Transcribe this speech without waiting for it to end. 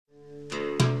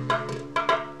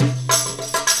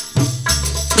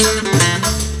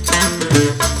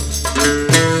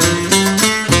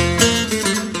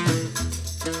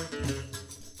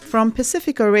From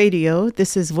Pacifica Radio,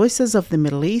 this is Voices of the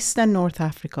Middle East and North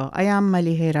Africa. I am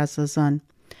Malihe Razazan.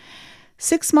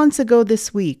 6 months ago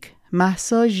this week,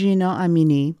 Mahsa Jina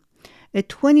Amini, a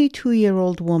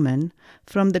 22-year-old woman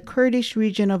from the Kurdish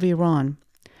region of Iran,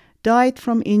 died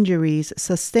from injuries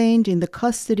sustained in the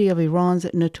custody of Iran's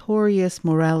notorious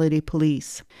morality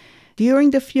police.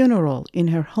 During the funeral in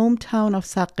her hometown of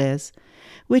Saqqez,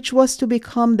 which was to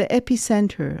become the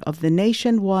epicenter of the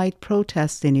nationwide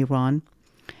protest in Iran,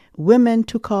 women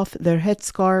took off their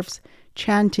headscarves,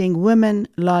 chanting "Women,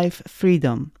 Life,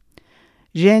 Freedom,"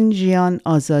 Jen Jian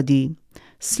Azadi,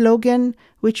 slogan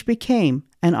which became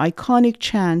an iconic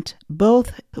chant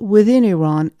both within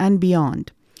Iran and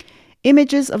beyond.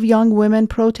 Images of young women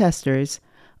protesters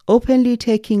openly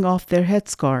taking off their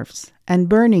headscarves and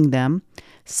burning them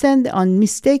send an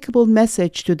unmistakable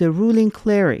message to the ruling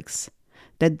clerics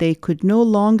that they could no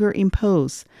longer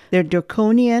impose their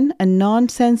draconian and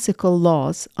nonsensical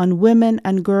laws on women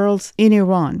and girls in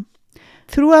Iran.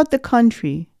 Throughout the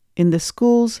country, in the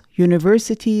schools,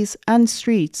 universities, and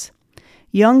streets,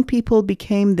 young people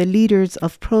became the leaders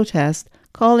of protest,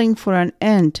 calling for an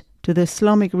end to the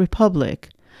Islamic Republic.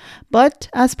 But,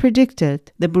 as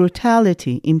predicted, the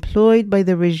brutality employed by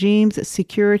the regime's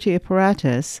security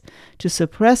apparatus to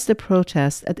suppress the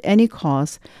protest at any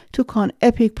cost took on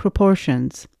epic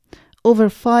proportions. Over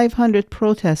 500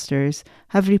 protesters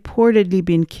have reportedly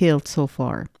been killed so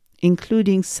far,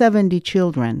 including 70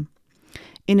 children.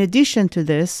 In addition to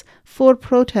this, 4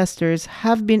 protesters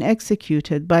have been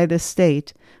executed by the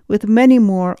state, with many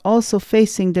more also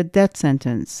facing the death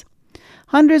sentence.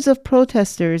 Hundreds of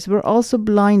protesters were also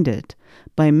blinded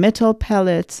by metal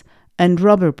pellets and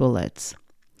rubber bullets.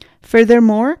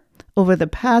 Furthermore, over the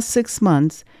past 6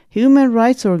 months, human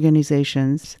rights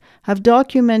organizations have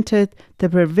documented the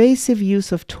pervasive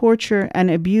use of torture and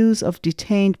abuse of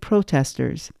detained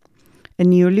protesters. A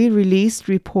newly released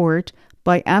report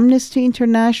by Amnesty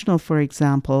International, for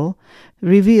example,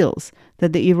 reveals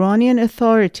that the Iranian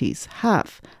authorities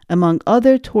have, among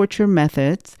other torture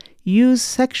methods, used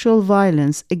sexual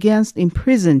violence against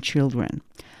imprisoned children.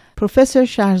 Professor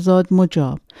Shahrazad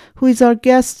Mojab, who is our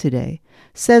guest today,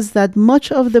 says that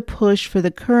much of the push for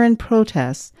the current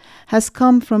protests has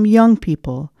come from young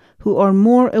people who are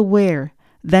more aware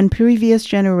than previous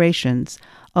generations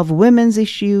of women's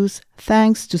issues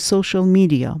thanks to social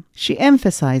media. She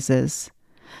emphasizes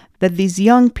that these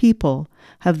young people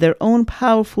have their own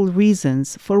powerful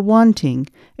reasons for wanting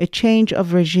a change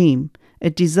of regime, a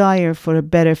desire for a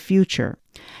better future.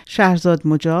 Shahrazad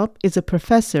Mojab is a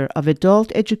professor of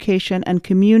adult education and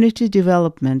community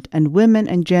development and women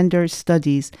and gender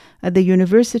studies at the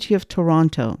University of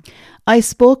Toronto. I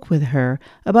spoke with her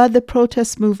about the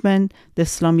protest movement, the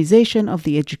Islamization of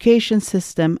the education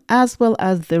system, as well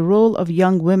as the role of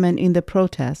young women in the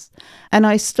protests. And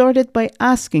I started by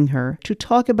asking her to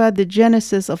talk about the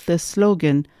genesis of the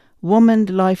slogan, "Woman,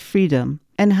 Life, Freedom,"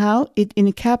 and how it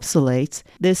encapsulates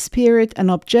the spirit and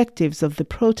objectives of the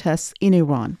protests in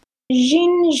Iran.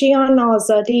 Jin Jian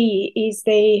Azadi is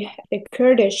the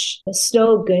Kurdish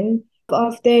slogan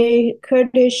of the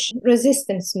Kurdish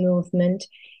resistance movement,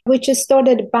 which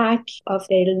started back of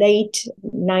the late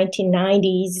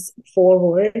 1990s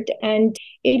forward, and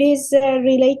it is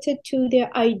related to the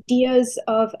ideas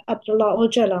of Abdullah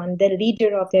Öcalan, the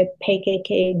leader of the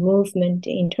PKK movement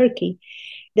in Turkey,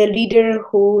 the leader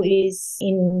who is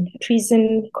in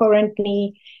prison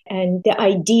currently. And the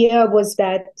idea was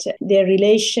that the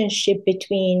relationship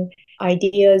between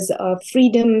ideas of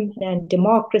freedom and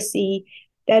democracy,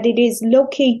 that it is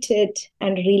located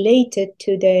and related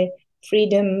to the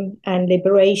freedom and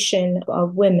liberation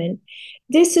of women.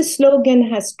 This slogan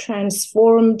has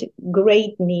transformed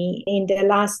greatly in the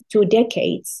last 2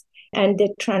 decades. And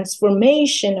the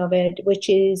transformation of it, which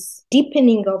is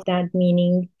deepening of that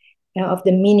meaning, of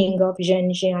the meaning of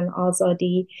Janjian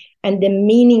Azadi and the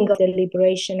meaning of the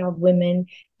liberation of women,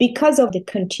 because of the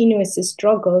continuous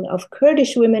struggle of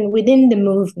Kurdish women within the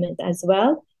movement as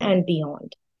well and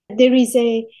beyond. There is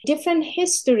a different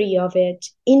history of it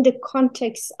in the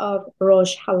context of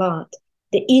Rojhelat,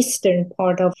 the eastern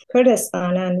part of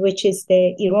Kurdistan, and which is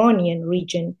the Iranian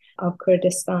region of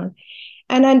Kurdistan.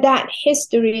 And that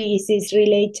history is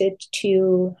related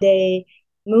to the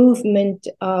movement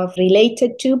of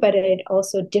related to, but it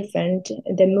also different,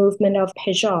 the movement of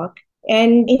Peshak.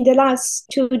 And in the last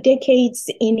 2 decades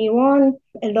in Iran,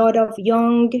 a lot of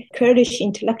young Kurdish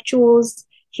intellectuals,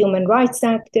 human rights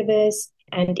activists,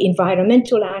 and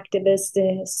environmental activists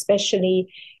especially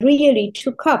really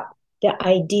took up the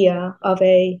idea of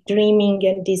a dreaming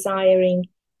and desiring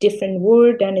different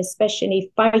world, and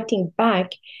especially fighting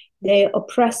back the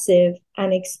oppressive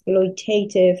and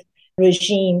exploitative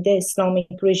regime, the Islamic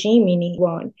regime in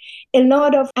Iran. A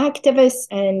lot of activists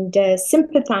and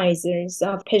sympathizers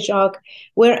of Peshawk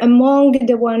were among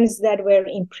the ones that were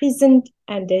imprisoned,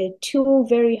 and the two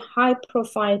very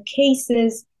high-profile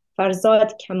cases,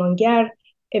 Farzad Kamangar,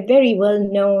 a very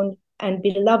well-known and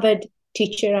beloved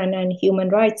teacher and human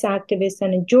rights activist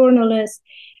and a journalist,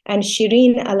 and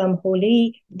Shireen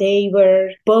Alamhouli, they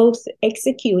were both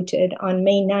executed on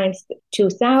May 9th,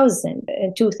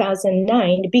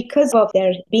 2009, because of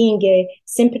their being a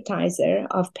sympathizer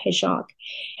of Peshawk.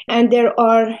 And there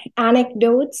are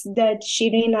anecdotes that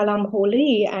Shireen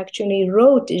Alamhouli actually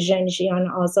wrote Janjian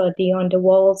Azadi on the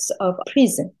walls of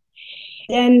prison.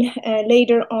 Then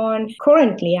later on,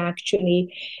 currently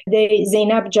actually, the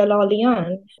Zainab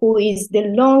Jalalian, who is the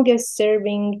longest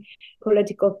serving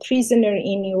political prisoner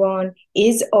in Iran,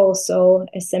 is also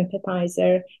a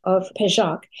sympathizer of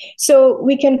Peshawk. So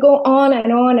we can go on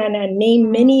and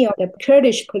name many of the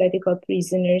Kurdish political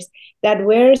prisoners that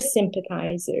were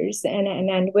sympathizers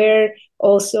and were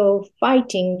also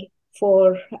fighting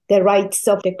for the rights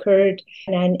of the Kurd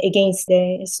and against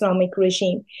the Islamic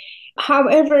regime.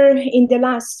 However, in the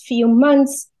last few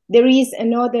months, there is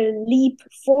another leap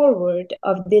forward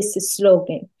of this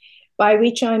slogan, by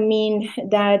which I mean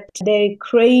that the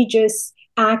courageous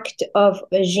act of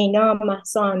Jina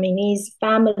Mahsa Amini's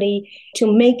family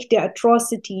to make the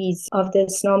atrocities of the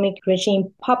Islamic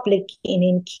regime public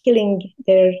in killing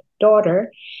their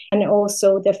daughter, and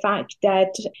also the fact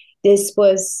that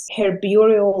her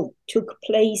burial took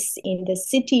place in the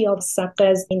city of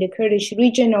Sakaz in the Kurdish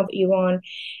region of Iran,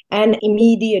 and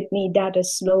immediately that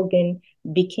slogan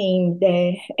became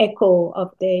the echo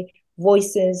of the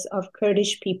voices of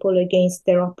Kurdish people against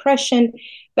their oppression,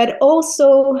 but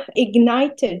also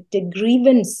ignited the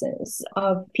grievances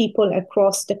of people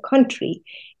across the country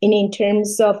in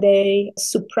terms of the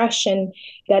suppression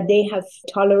that they have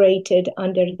tolerated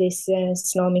under this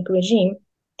Islamic regime.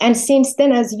 And since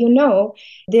then, as you know,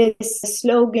 this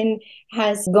slogan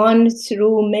has gone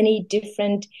through many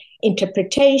different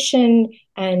interpretation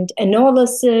and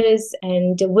analysis,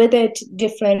 and with it,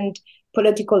 different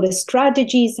political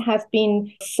strategies have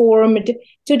been formed,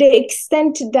 to the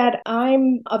extent that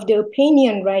I'm of the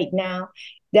opinion right now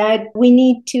that we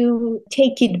need to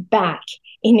take it back,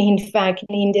 in fact,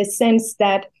 in the sense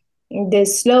that the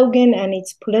slogan and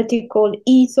its political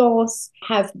ethos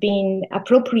have been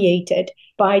appropriated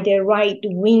by the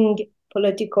right-wing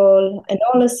political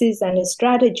analysis and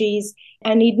strategies,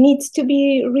 and it needs to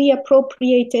be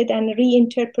reappropriated and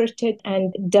reinterpreted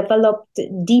and developed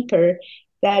deeper.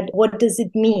 That what does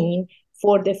it mean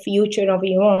for the future of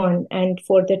Iran and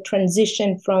for the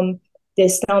transition from the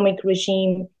Islamic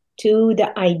regime to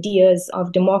the ideas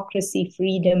of democracy,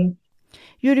 freedom.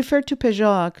 You refer to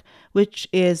PAJAK, which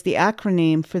is the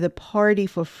acronym for the Party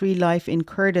for Free Life in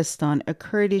Kurdistan, a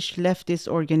Kurdish leftist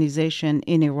organization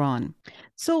in Iran.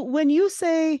 So when you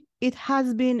say it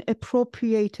has been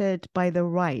appropriated by the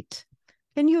right,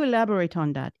 can you elaborate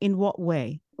on that? In what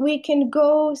way? We can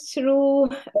go through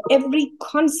every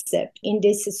concept in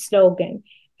this slogan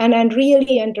and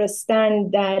really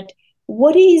understand that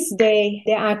what is the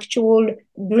actual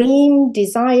dream,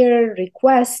 desire,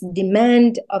 request,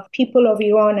 demand of people of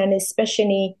Iran, and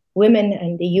especially women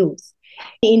and the youth,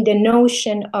 in the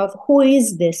notion of who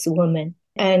is this woman.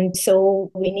 And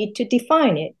so we need to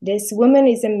define it. This woman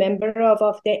is a member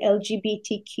of the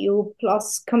LGBTQ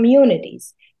plus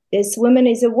communities. This woman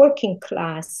is a working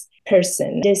class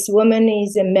person. This woman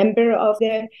is a member of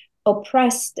the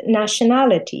oppressed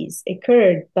nationalities, a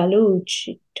Kurd,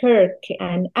 Baluch, Turk,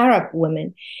 and Arab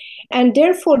women. And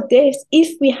therefore,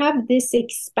 if we have this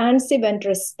expansive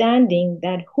understanding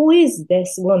that who is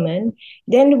this woman,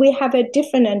 then we have a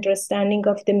different understanding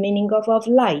of the meaning of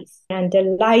life. And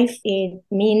the life, it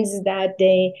means that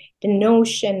the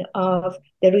notion of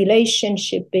the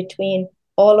relationship between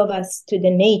all of us to the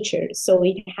nature. So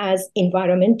it has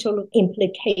environmental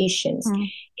implications.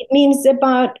 It means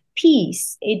about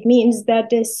peace. It means that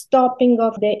the stopping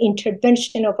of the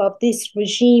intervention of this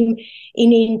regime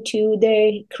into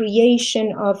the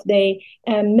creation of the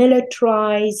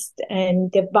militarized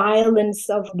and the violence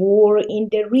of war in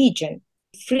the region.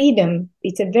 Freedom,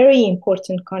 it's a very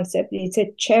important concept. It's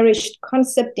a cherished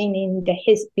concept in the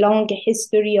long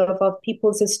history of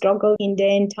people's struggle in the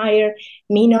entire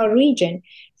MENA region.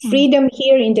 Freedom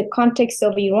here in the context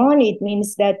of Iran, it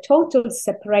means that total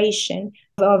separation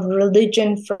of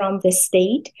religion from the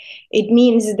state. It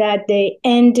means that the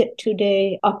end to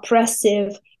the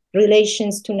oppressive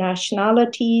relations to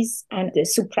nationalities and the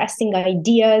suppressing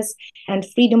ideas, and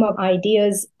freedom of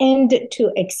ideas, end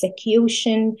to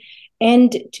execution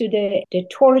end to the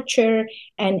torture,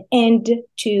 and end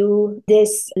to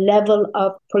this level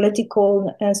of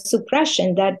political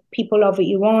suppression that people of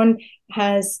Iran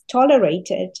has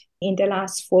tolerated in the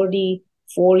last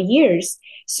 44 years.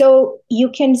 So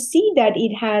you can see that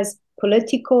it has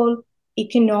political,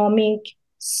 economic,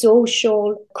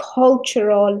 social,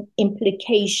 cultural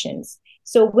implications.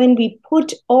 So when we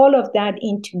put all of that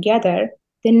in together,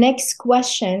 the next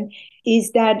question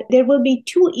is that there will be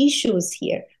two issues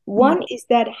here. One is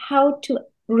that how to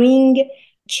bring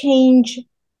change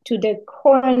to the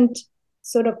current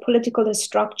sort of political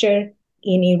structure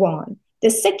in Iran.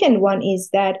 The second one is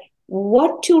that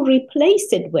what to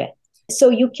replace it with. So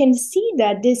you can see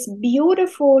that this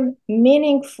beautiful,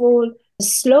 meaningful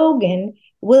slogan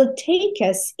will take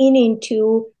us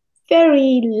into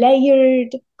very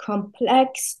layered,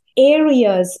 complex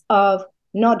areas of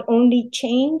not only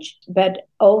change, but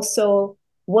also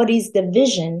what is the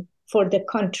vision for the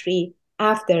country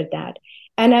after that.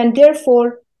 And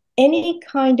therefore, any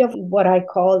kind of what I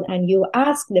call, and you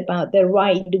asked about the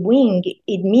right wing,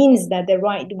 it means that the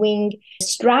right wing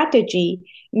strategy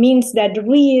means that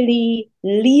really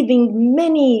leaving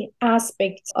many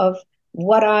aspects of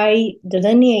what I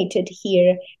delineated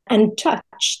here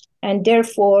untouched, and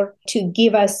therefore to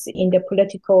give us in the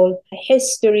political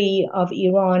history of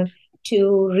Iran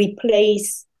to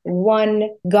replace one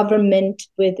government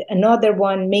with another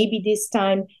one, maybe this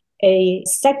time a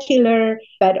secular,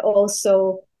 but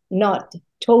also not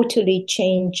totally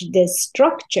change the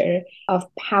structure of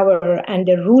power and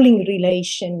the ruling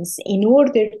relations in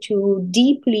order to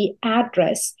deeply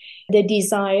address the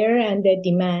desire and the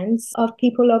demands of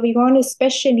people of Iran,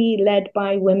 especially led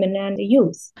by women and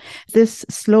youth. This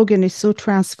slogan is so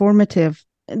transformative.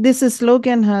 This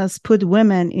slogan has put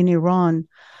women in Iran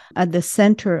at the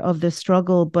center of the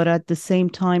struggle, but at the same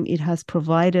time, it has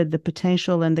provided the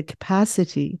potential and the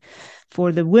capacity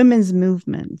for the women's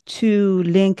movement to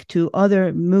link to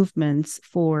other movements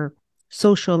for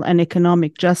social and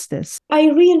economic justice. I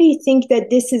really think that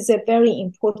this is a very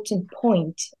important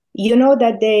point. You know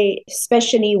that they,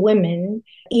 especially women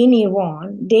in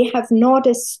Iran, they have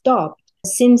not stopped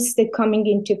since the coming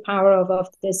into power of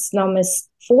the Islamist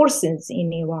forces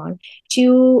in Iran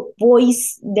to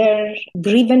voice their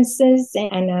grievances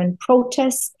and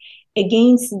protest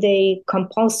against the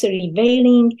compulsory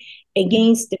veiling,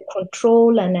 against the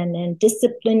control and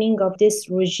disciplining of this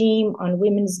regime on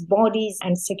women's bodies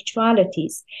and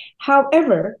sexualities.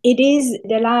 However, it is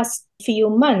the last few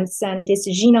months and this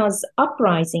Jina's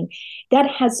uprising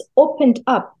that has opened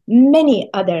up many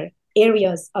other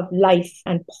areas of life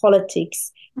and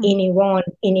politics in Iran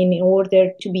in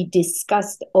order to be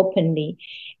discussed openly.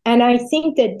 And I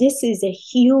think that this is a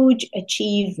huge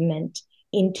achievement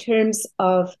in terms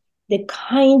of the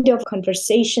kind of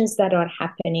conversations that are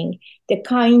happening, the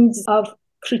kinds of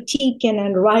critique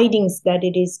and writings that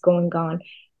it is going on,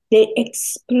 the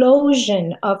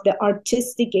explosion of the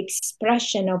artistic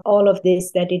expression of all of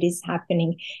this that it is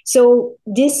happening. So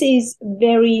this is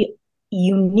very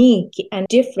unique and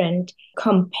different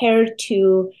compared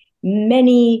to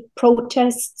many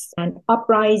protests and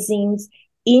uprisings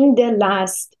in the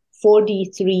last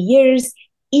 43 years,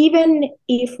 even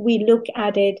if we look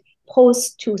at it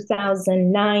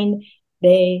post-2009,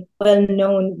 the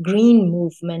well-known Green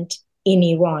Movement in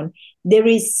Iran. There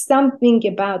is something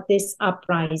about this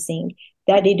uprising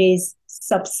that it is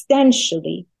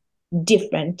substantially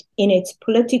different in its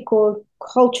political,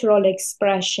 cultural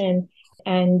expression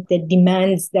and the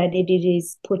demands that it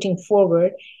is putting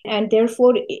forward. And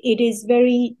therefore, it is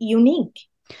very unique.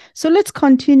 So let's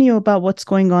continue about what's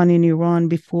going on in Iran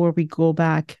before we go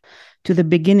back to the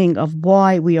beginning of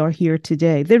why we are here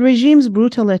today. The regime's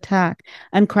brutal attack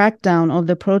and crackdown of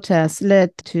the protests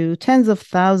led to tens of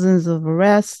thousands of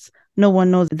arrests. No one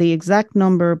knows the exact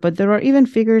number, but there are even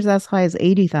figures as high as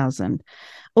 80,000.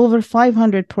 Over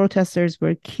 500 protesters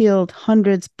were killed,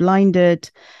 hundreds blinded,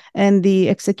 and the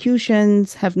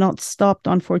executions have not stopped,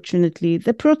 unfortunately.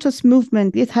 The protest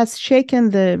movement, it has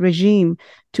shaken the regime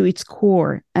to its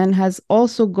core and has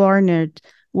also garnered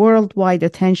worldwide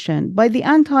attention. But the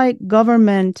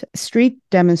anti-government street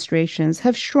demonstrations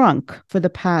have shrunk for the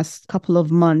past couple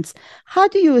of months. How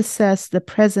do you assess the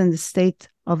present state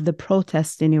of the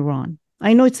protests in Iran?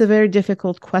 I know it's a very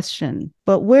difficult question,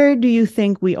 but where do you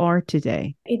think we are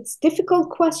today? It's a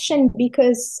difficult question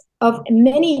because of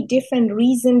many different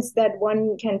reasons that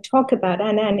one can talk about.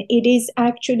 And it is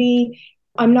actually,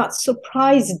 I'm not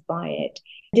surprised by it.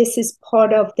 This is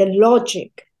part of the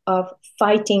logic of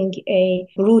fighting a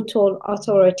brutal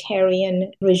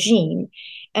authoritarian regime.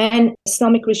 And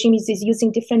Islamic regimes is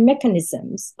using different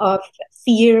mechanisms of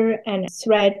fear and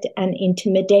threat and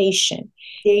intimidation.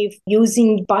 They're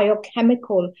using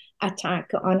biochemical attack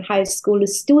on high school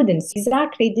students.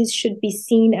 Exactly, this should be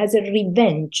seen as a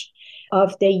revenge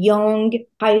of the young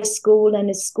high school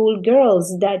and school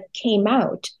girls that came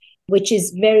out, which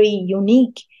is very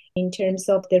unique in terms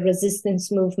of the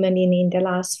resistance movement in the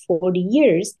last 40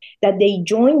 years, that they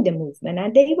joined the movement.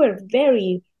 And they were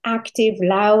very active,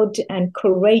 loud, and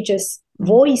courageous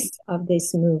voice of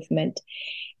this movement.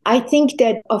 I think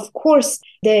that, of course,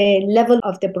 the level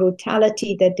of the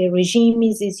brutality that the regime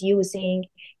is using,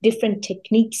 different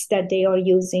techniques that they are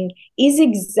using, is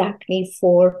exactly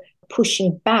for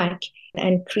pushing back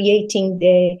and creating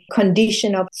the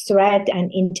condition of threat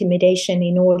and intimidation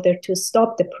in order to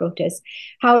stop the protest.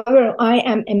 However, I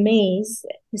am amazed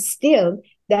still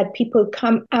that people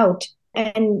come out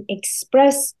and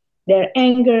express their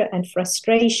anger and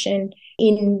frustration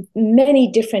in many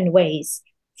different ways,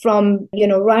 from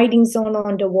writings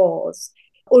on the walls,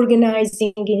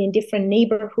 organizing in different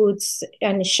neighborhoods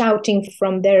and shouting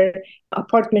from their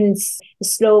apartments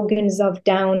slogans of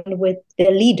down with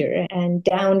the leader and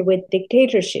down with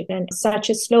dictatorship and such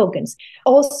slogans.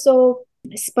 Also,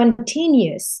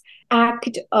 spontaneous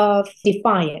act of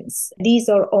defiance. These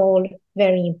are all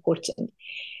very important.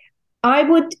 I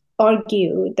would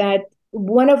argue that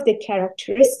one of the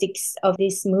characteristics of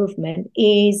this movement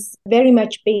is very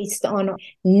much based on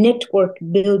network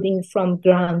building from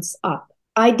grounds up.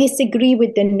 I disagree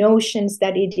with the notions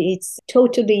that it is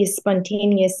totally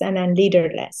spontaneous and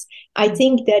leaderless. I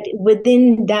think that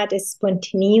within that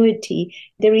spontaneity,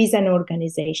 there is an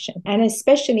organization. And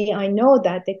especially, I know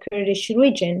that the Kurdish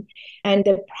region and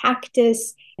the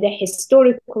practice, the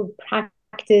historical practice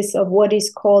of what is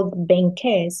called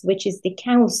benkes, which is the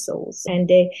councils and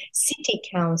the city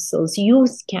councils,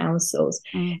 youth councils,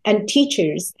 and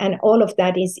teachers, and all of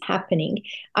that is happening.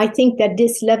 I think that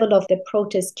this level of the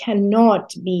protest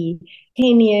cannot be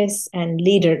heinous and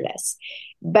leaderless.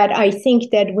 But I think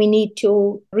that we need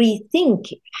to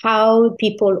rethink how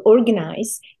people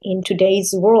organize in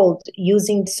today's world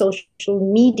using social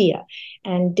media.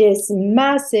 And this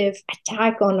massive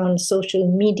attack on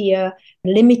social media,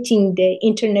 limiting the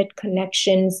internet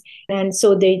connections. And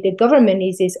so the government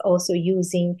is also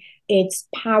using its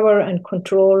power and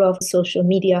control of social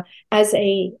media as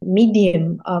a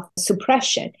medium of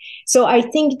suppression. So I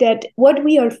think that what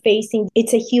we are facing,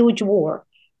 it's a huge war.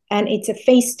 And it's a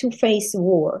face-to-face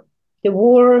war. The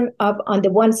war on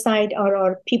the one side are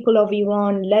our people of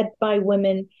Iran, led by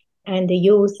women and the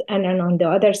youth. And then on the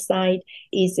other side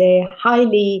is a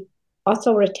highly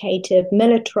authoritative,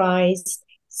 militarized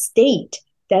state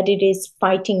that it is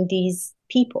fighting these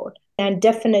people. And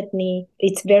definitely,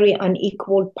 it's very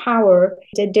unequal power.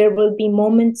 That there will be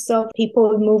moments of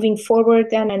people moving forward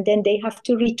and then they have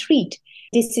to retreat.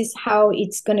 This is how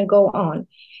it's going to go on.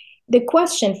 The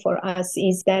question for us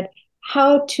is that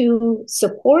how to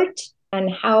support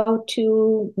and how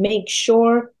to make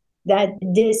sure that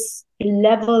this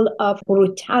level of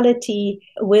brutality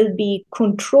will be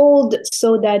controlled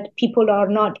so that people are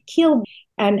not killed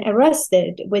and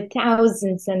arrested with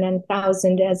thousands and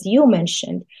thousands, as you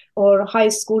mentioned, or high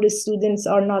school students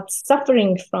are not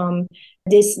suffering from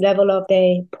this level of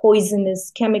the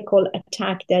poisonous chemical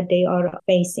attack that they are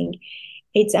facing.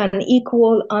 It's an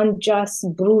equal, unjust,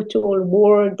 brutal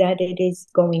war that it is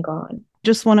going on.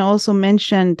 Just want to also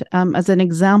mention as an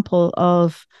example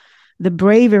of the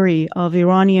bravery of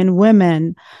Iranian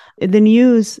women. The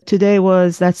news today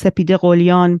was that Sepideh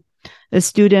Gholian, a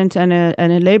student and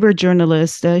a labor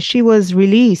journalist, she was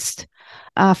released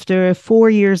after 4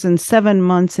 years and 7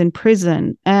 months in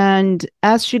prison. And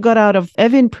as she got out of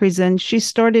Evin prison, she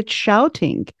started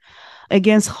shouting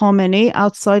against Khamenei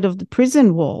outside of the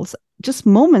prison walls, just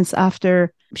moments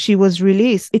after she was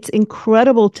released. It's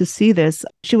incredible to see this.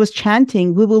 She was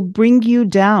chanting, "We will bring you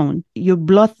down, you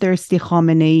bloodthirsty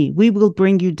Khamenei. We will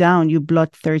bring you down, you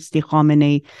bloodthirsty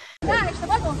Khamenei."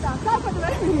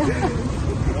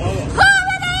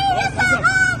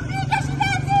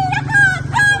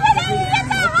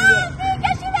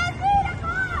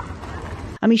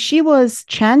 I mean, she was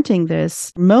chanting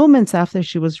this moments after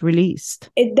she was released.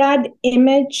 That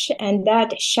image and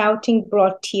that shouting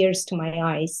brought tears to my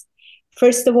eyes.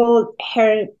 First of all,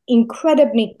 her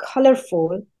incredibly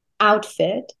colorful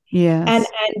outfit, yes,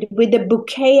 and with a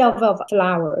bouquet of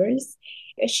flowers.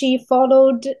 she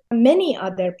followed many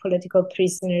other political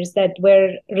prisoners that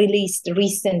were released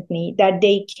recently, that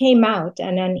they came out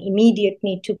and then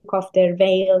immediately took off their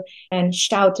veil and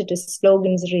shouted the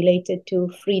slogans related to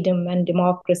freedom and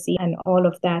democracy and all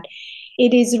of that.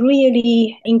 It is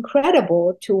really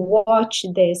incredible to watch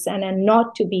this and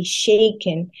not to be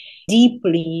shaken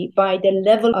deeply by the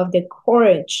level of the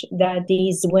courage that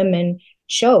these women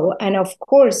show. And of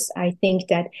course, I think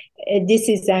that this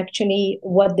is actually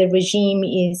what the regime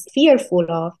is fearful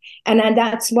of. And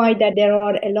that's why that there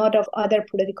are a lot of other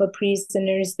political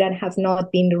prisoners that have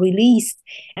not been released.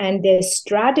 And the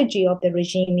strategy of the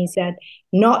regime is that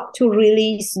not to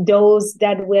release those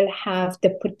that will have the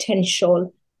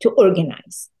potential to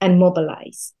organize and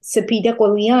mobilize. Sapida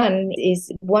Qolian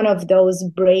is one of those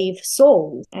brave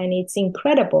souls. And it's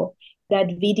incredible,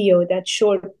 that video, that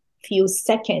short few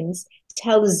seconds,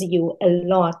 tells you a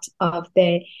lot of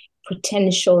the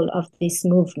potential of this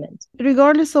movement.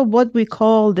 Regardless of what we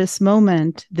call this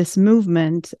movement,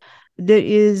 there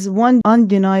is one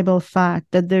undeniable fact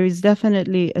that there is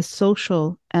definitely a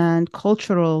social and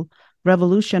cultural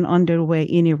revolution underway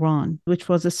in Iran, which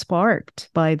was sparked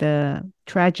by the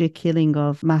tragic killing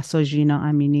of Mahsa Jina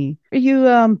Amini. You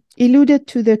alluded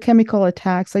to the chemical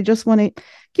attacks. I just want to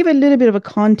give a little bit of a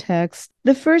context.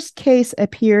 The first case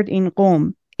appeared in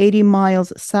Qom, 80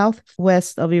 miles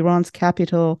southwest of Iran's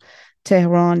capital,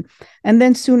 Tehran. And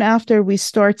then soon after, we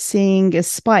start seeing a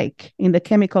spike in the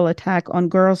chemical attack on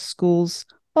girls' schools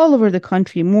all over the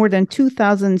country. More than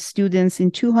 2,000 students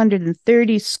in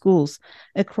 230 schools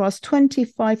across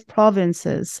 25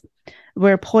 provinces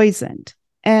were poisoned.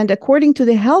 And according to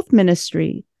the health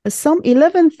ministry, some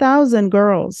 11,000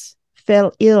 girls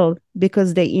fell ill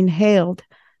because they inhaled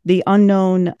the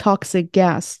unknown toxic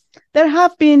gas. There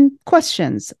have been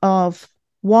questions of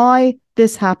why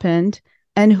this happened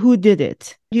and who did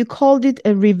it. You called it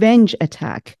a revenge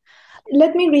attack.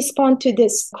 Let me respond to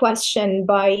this question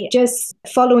by just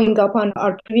following up on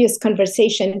our previous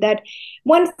conversation, that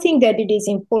one thing that it is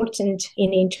important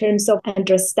in terms of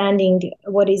understanding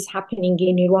what is happening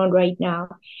in Iran right now,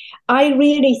 I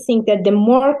really think that the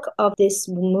mark of this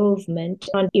movement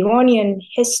on Iranian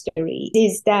history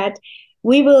is that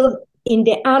we will, in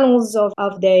the annals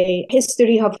of the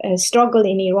history of struggle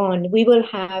in Iran, we will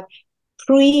have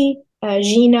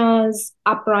pre-Jina's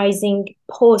uprising,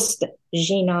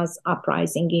 post-Jina's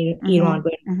uprising in Iran,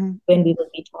 when we will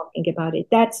be talking about it.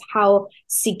 That's how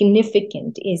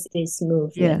significant is this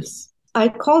movement. Yes. I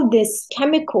call this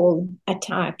chemical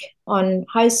attack on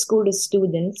high school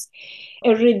students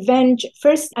a revenge,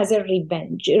 first as a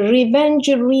revenge. Revenge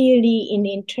really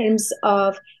in terms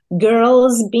of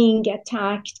girls being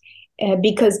attacked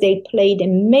because they played a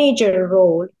major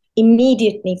role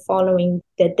immediately following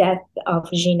the death of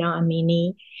Jina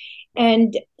Amini.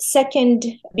 And second,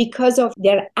 because of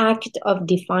their act of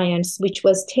defiance, which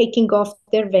was taking off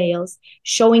their veils,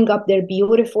 showing up their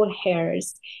beautiful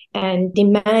hairs, and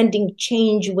demanding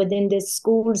change within the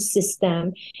school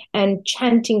system, and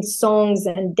chanting songs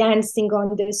and dancing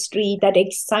on the street that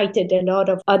excited a lot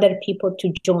of other people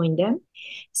to join them.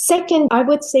 Second, I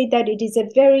would say that it is a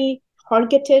very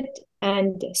targeted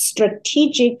and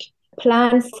strategic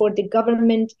plan for the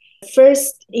government.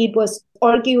 First, it was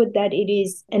argued that it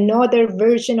is another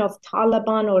version of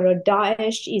Taliban or a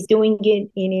Daesh is doing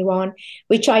it in Iran,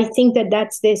 which I think that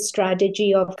that's the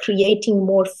strategy of creating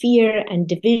more fear and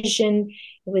division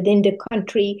within the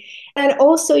country. And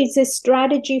also it's a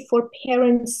strategy for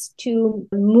parents to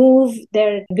move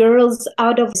their girls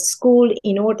out of school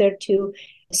in order to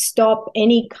stop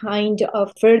any kind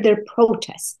of further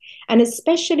protest. And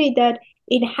especially that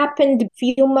it happened a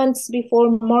few months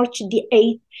before March the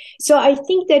 8th. So I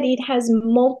think that it has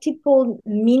multiple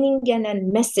meaning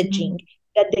and messaging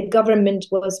that the government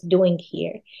was doing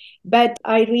here. But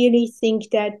I really think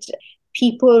that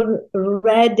people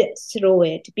read through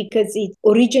it, because it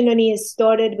originally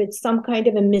started with some kind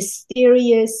of a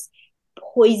mysterious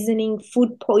poisoning,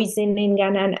 food poisoning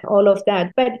and all of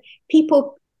that. But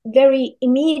people very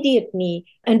immediately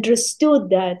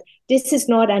understood that this is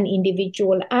not an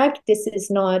individual act. This is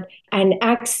not an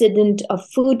accident of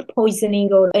food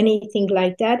poisoning or anything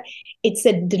like that. It's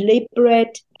a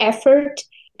deliberate effort.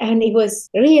 And it was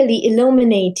really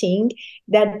illuminating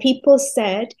that people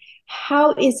said,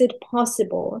 how is it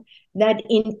possible that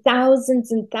in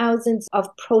thousands and thousands of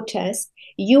protests,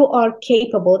 you are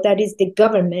capable, that is the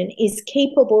government, is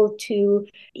capable to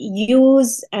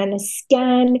use and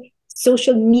scan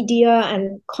social media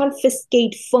and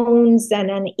confiscate phones and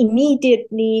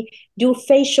immediately do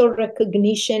facial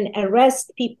recognition, arrest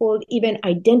people, even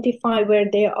identify where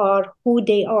they are, who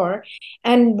they are.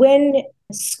 And when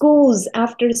schools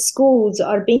after schools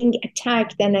are being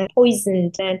attacked and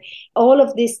poisoned, and all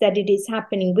of this that it is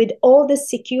happening with all the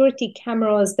security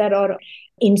cameras that are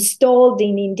installed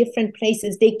in different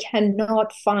places, they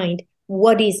cannot find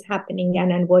what is happening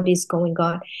and what is going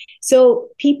on. So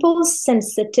people's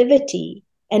sensitivity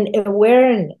and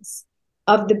awareness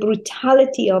of the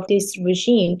brutality of this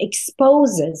regime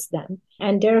exposes them.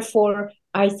 And therefore,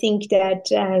 I think that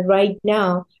right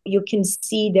now you can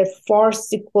see the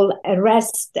farcical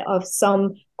arrest of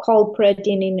some culprit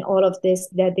in all of this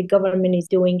that the government is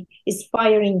doing is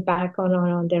firing back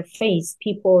on their face.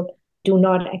 People do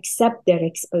not accept their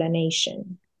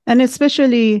explanation. And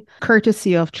especially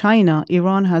courtesy of China,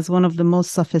 Iran has one of the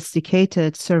most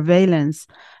sophisticated surveillance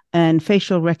and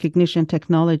facial recognition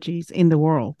technologies in the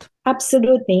world.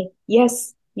 Absolutely.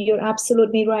 Yes, you're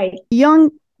absolutely right.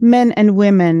 Young men and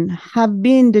women have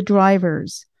been the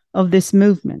drivers of this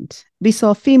movement. We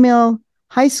saw female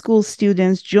high school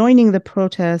students joining the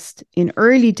protest in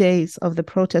early days of the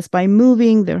protest by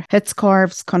moving their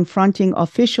headscarves, confronting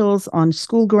officials on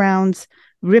school grounds,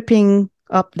 ripping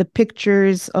up the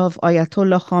pictures of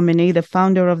Ayatollah Khamenei, the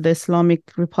founder of the Islamic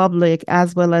Republic,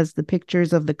 as well as the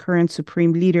pictures of the current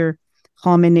supreme leader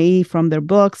Khamenei from their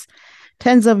books.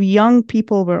 Tens of young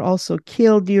people were also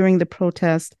killed during the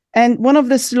protest. And one of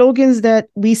the slogans that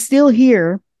we still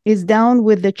hear is "Down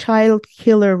with the child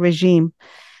killer regime."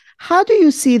 How do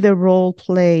you see the role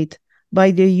played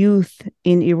by the youth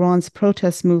in Iran's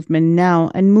protest movement now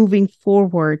and moving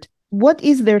forward? What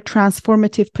is their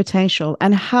transformative potential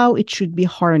and how it should be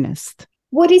harnessed?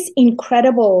 What is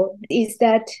incredible is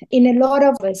that in a lot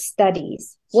of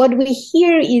studies, what we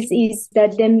hear is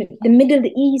that the Middle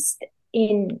East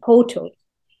in total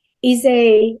is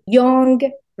a young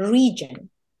region,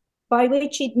 by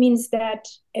which it means that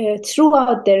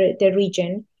throughout the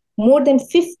region, more than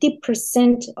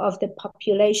 50% of the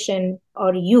population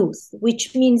are youth,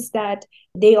 which means that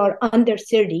they are under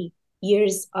 30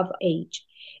 years of age.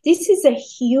 This is a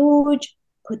huge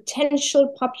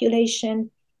potential population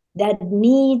that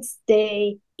needs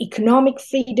the economic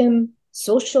freedom,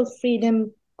 social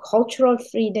freedom, cultural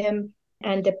freedom,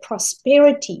 and the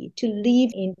prosperity, to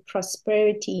live in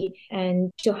prosperity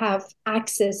and to have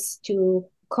access to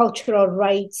cultural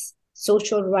rights,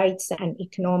 social rights, and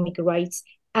economic rights,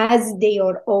 as they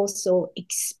are also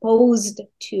exposed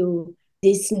to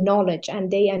this knowledge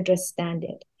and they understand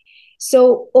it.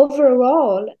 So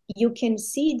overall, you can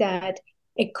see that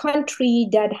a country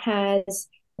that has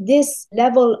this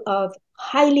level of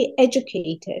highly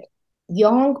educated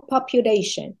young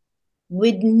population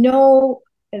with no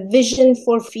vision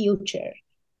for future,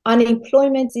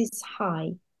 unemployment is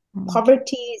high,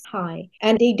 poverty is high,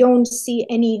 and they don't see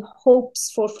any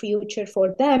hopes for future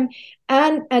for them.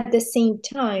 And at the same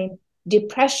time,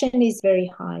 depression is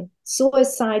very high.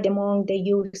 Suicide among the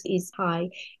youth is high,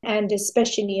 and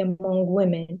especially among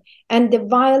women. And the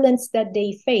violence that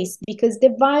they face, because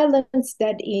the violence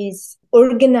that is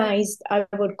organized, I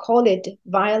would call it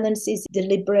violence, is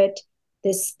deliberate.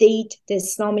 The state, the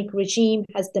Islamic regime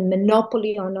has the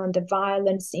monopoly on the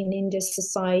violence in the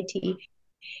society.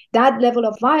 That level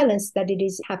of violence that it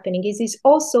is happening is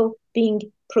also being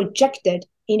projected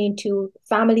into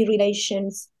family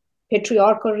relations,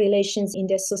 patriarchal relations in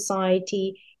the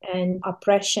society, and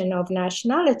oppression of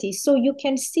nationality. So you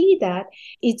can see that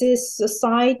it is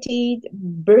society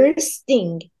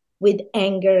bursting with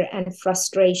anger and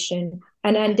frustration.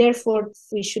 And therefore,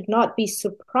 we should not be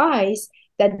surprised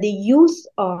that the youth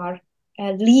are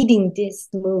leading this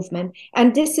movement.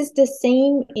 And this is the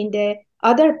same in the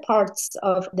other parts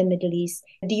of the Middle East.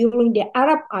 During the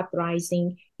Arab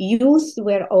uprising, youth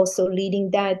were also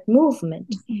leading that movement.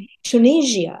 Mm-hmm.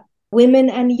 Tunisia, women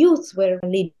and youth were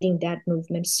leading that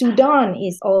movement. Sudan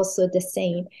is also the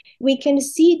same. We can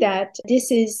see that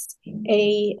this is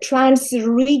a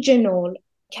trans-regional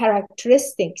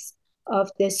characteristics of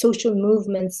the social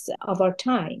movements of our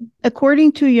time.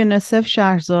 According to UNICEF,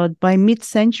 Shahrazad, by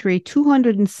mid-century,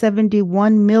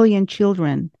 271 million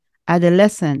children,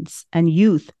 adolescents, and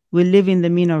youth will live in the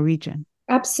MENA region.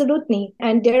 Absolutely.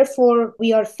 And therefore,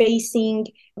 we are facing,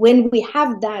 when we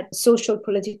have that social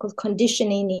political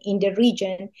conditioning in the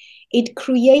region, it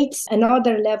creates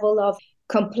another level of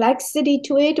complexity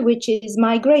to it, which is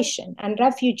migration and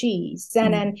refugees,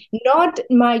 and not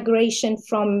migration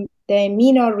from the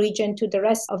MENA region to the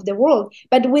rest of the world,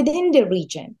 but within the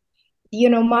region. You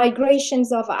know,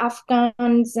 migrations of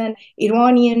Afghans and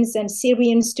Iranians and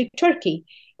Syrians to Turkey,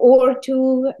 or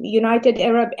to United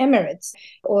Arab Emirates,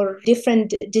 or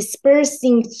different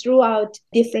dispersing throughout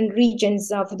different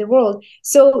regions of the world.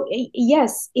 So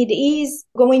yes, it is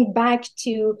going back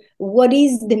to what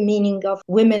is the meaning of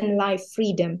women life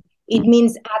freedom. It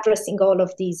means addressing all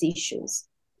of these issues.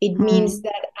 It means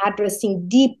that addressing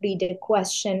deeply the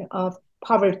question of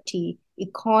poverty,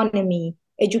 economy,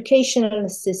 educational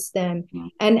system,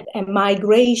 and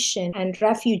migration and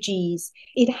refugees.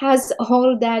 It has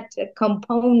all that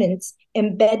components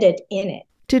embedded in it.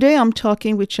 Today I'm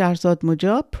talking with Shahrazad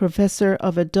Mojab, Professor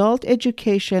of Adult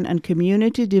Education and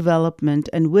Community Development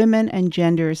and Women and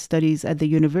Gender Studies at the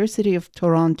University of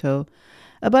Toronto,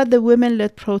 about the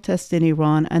women-led protests in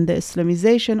Iran and the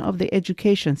Islamization of the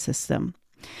education system.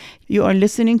 You are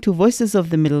listening to Voices of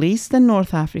the Middle East and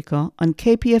North Africa on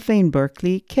KPFA in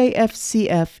Berkeley,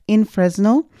 KFCF in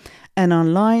Fresno, and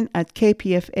online at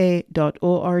kpfa.org.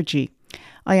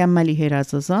 I am Malihe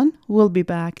Razazan. We'll be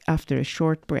back after a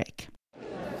short break.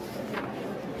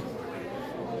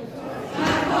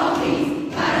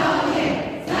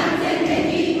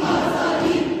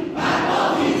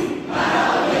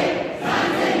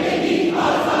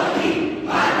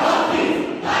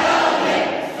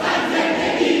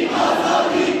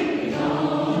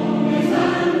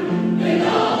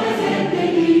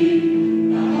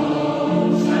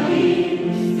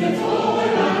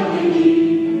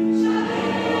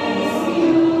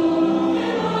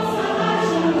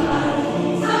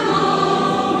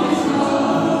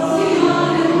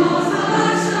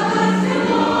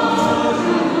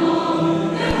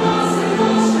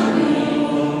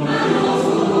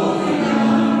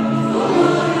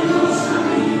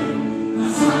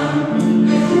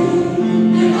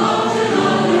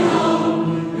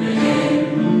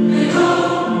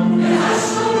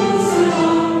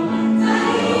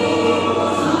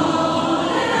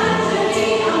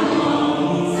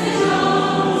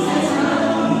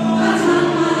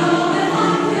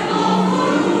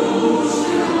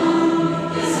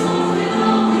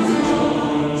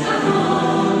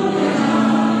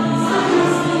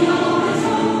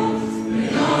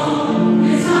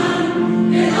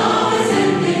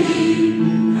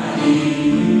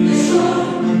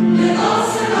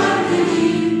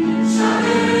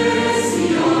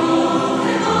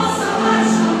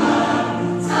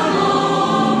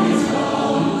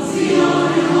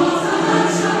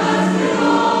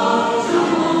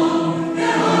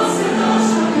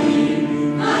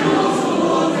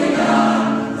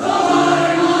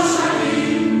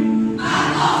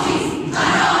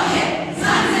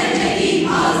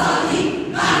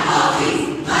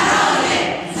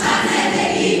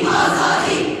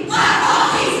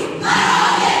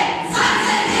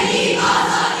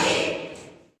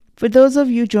 For those of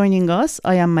you joining us,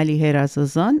 I am Malihe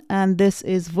Razazan, and this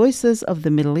is Voices of the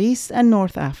Middle East and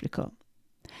North Africa.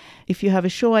 If you have a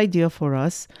show idea for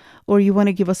us, or you want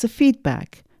to give us a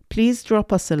feedback, please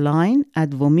drop us a line at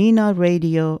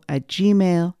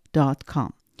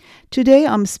vominaradio@gmail.com. Today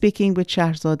I'm speaking with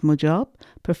Shahrazad Mojab,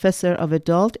 Professor of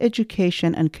Adult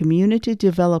Education and Community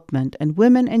Development and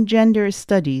Women and Gender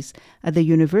Studies at the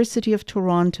University of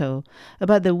Toronto,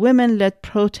 about the women-led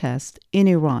protest in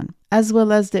Iran, as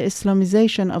well as the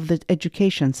Islamization of the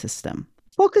education system.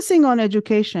 Focusing on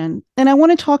education, and I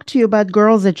want to talk to you about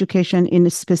girls' education in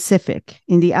specific,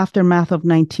 in the aftermath of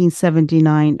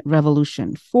 1979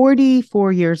 revolution,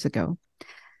 44 years ago,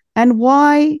 and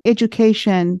why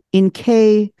education in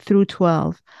K through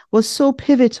 12 was so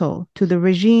pivotal to the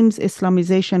regime's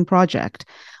Islamization project.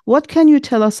 What can you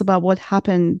tell us about what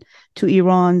happened to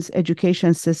Iran's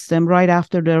education system right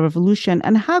after the revolution,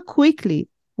 and how quickly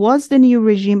was the new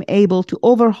regime able to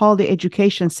overhaul the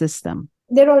education system?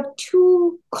 There are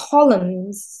two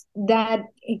columns that are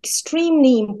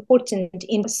extremely important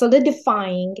in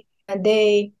solidifying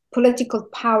the political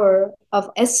power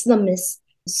of Islamists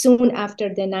soon after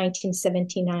the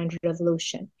 1979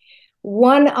 revolution.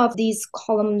 One of these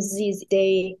columns is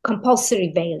the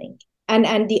compulsory veiling, and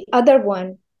the other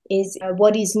one is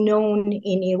what is known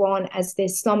in Iran as the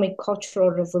Islamic Cultural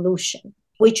Revolution,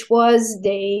 which was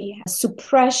the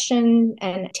suppression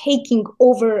and taking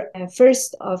over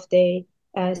first of the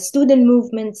student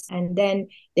movements and then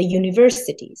the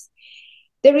universities.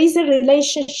 There is a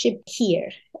relationship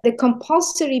here. The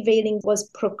compulsory veiling was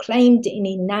proclaimed in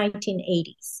the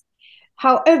 1980s.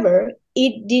 However,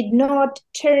 it did not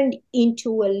turn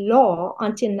into a law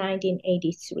until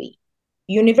 1983.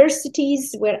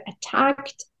 Universities were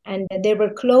attacked and they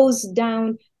were closed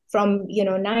down from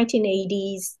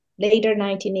 1980s, later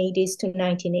 1980s to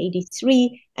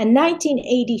 1983. And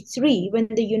 1983, when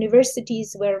the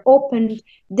universities were opened,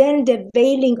 then the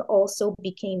veiling also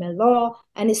became a law,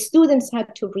 and students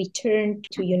had to return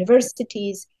to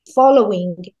universities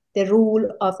following the rule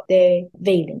of the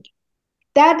veiling.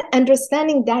 That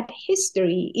understanding that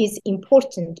history is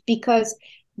important because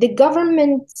the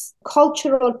government's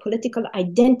cultural political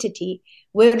identity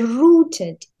were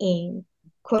rooted in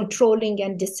controlling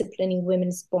and disciplining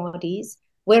women's bodies,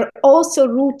 were also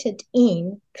rooted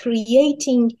in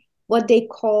creating what they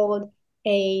called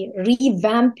a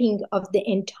revamping of the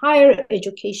entire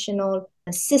educational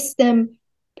system,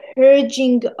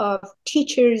 purging of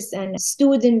teachers and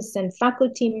students and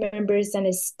faculty members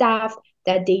and staff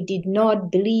that they did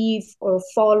not believe or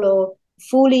follow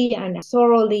fully and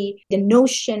thoroughly the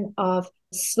notion of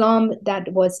Islam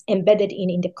that was embedded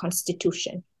in the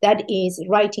Constitution. That is,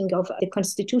 writing of the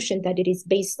Constitution that it is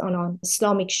based on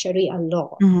Islamic Sharia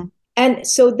law. Mm-hmm. And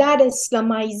so that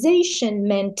Islamization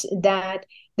meant that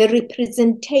the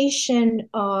representation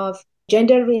of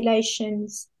gender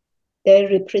relations, the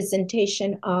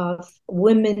representation of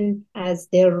women as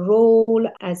their role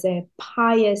as a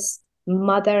pious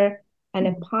mother and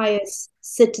a pious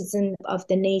citizen of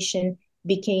the nation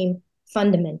became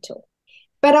fundamental.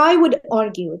 But I would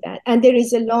argue that, and there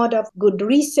is a lot of good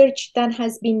research that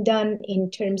has been done in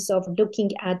terms of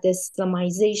looking at the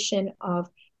Islamization of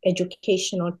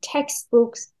educational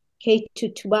textbooks,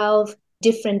 K-12,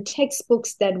 different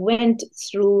textbooks that went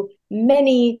through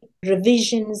many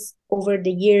revisions over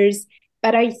the years.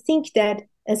 But I think that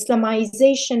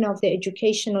Islamization of the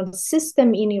educational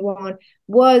system in Iran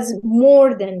was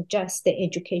more than just the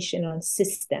educational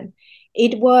system.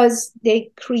 It was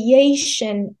the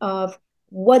creation of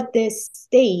what the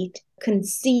state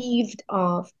conceived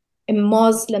of a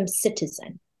Muslim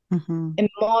citizen, mm-hmm. a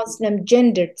Muslim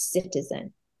gendered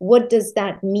citizen. What does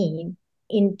that mean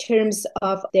in terms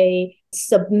of the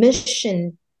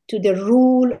submission to the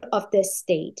rule of the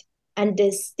state? And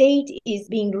the state is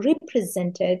being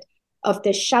represented of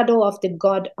the shadow of the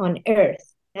God on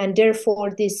earth. And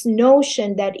therefore, this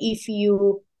notion that if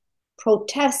you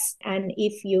protest and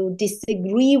if you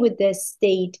disagree with the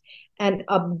state and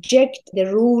object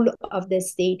the rule of the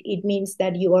state, it means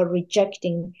that you are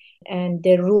rejecting and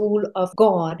the rule of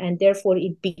God, and therefore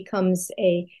it becomes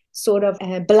a sort of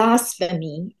a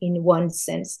blasphemy in one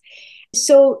sense.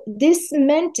 So this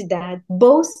meant that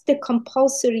both the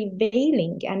compulsory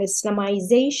veiling and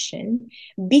Islamization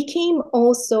became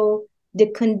also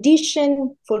the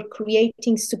condition for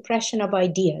creating suppression of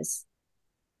ideas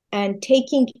and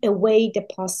taking away the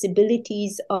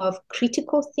possibilities of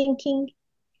critical thinking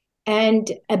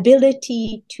and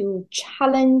ability to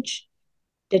challenge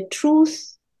the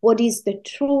truth. What is the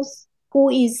truth? Who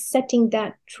is setting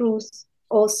that truth?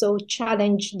 Also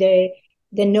challenge the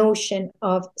notion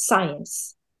of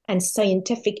science and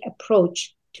scientific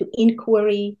approach to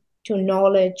inquiry, to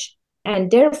knowledge,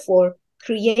 and therefore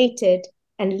created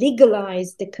and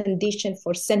legalized the condition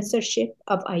for censorship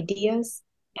of ideas.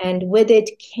 And with it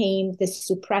came the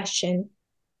suppression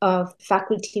of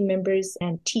faculty members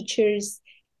and teachers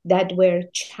that were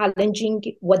challenging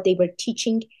what they were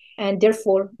teaching. And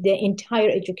therefore, the entire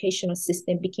educational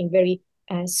system became very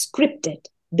scripted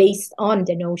based on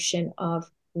the notion of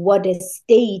what a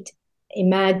state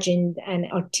imagined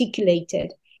and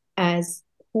articulated as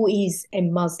who is a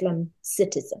Muslim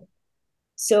citizen.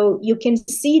 So you can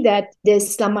see that the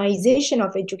Islamization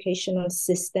of educational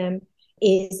system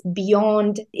is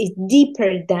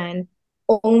deeper than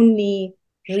only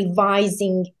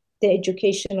revising the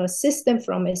educational system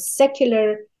from a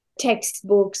secular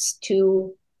textbooks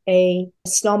to a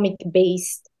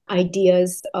Islamic-based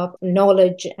ideas of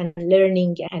knowledge and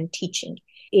learning and teaching.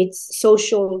 Its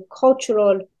social,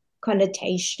 cultural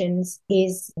connotations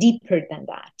is deeper than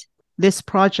that. This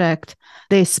project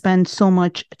they spend so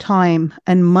much time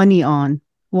and money on.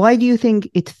 Why do you think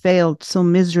it failed so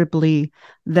miserably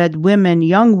that women,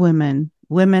 young women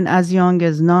as young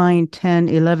as 9, 10,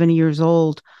 11 years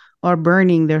old are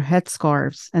burning their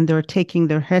headscarves and they're taking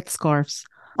their headscarves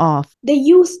off? The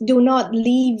youth do not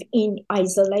live in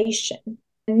isolation.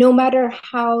 No matter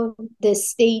how the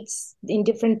states in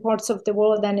different parts of the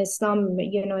world and Islam,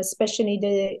 especially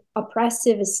the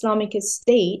oppressive Islamic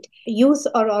state, youth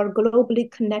are globally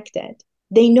connected.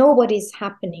 They know what is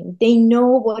happening. They know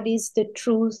what is the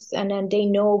truth, and they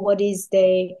know what is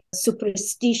the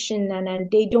superstition, and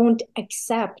they don't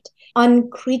accept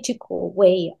uncritical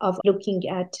way of looking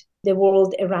at the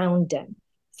world around them.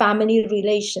 Family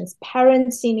relations,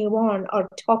 parents in Iran are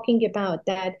talking about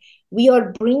that we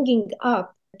are bringing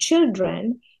up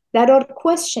children that are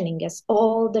questioning us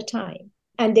all the time.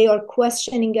 And they are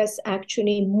questioning us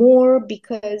actually more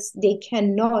because they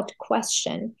cannot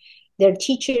question their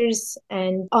teachers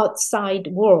and outside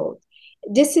world.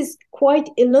 This is quite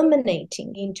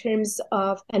illuminating in terms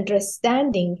of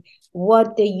understanding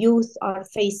what the youth are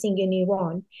facing in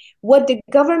Iran. What the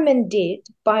government did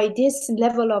by this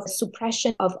level of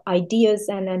suppression of ideas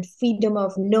and freedom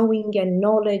of knowing and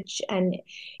knowledge and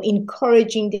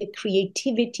encouraging the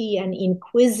creativity and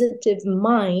inquisitive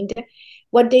mind,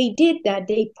 what they did that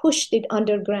they pushed it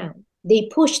underground. They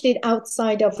pushed it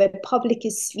outside of a public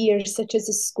sphere, such as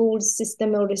a school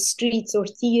system or the streets or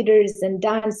theaters and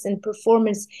dance and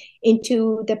performance,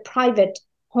 into the private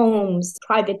homes,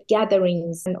 private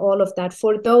gatherings, and all of that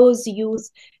for those youth,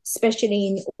 especially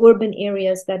in urban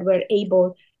areas that were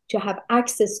able to have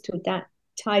access to that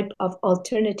type of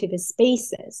alternative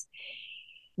spaces.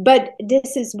 But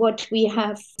this is what we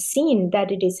have seen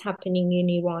that it is happening in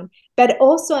Iran. But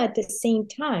also at the same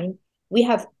time, we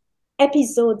have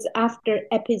episodes after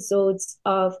episodes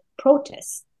of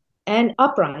protests and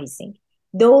uprising.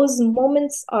 Those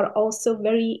moments are also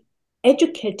very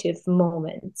educative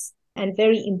moments and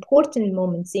very important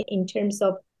moments in terms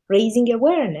of raising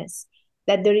awareness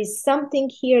that there is something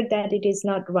here that it is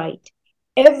not right.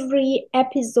 Every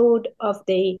episode of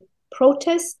the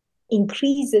protest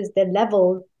increases the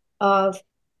level of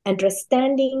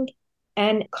understanding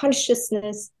and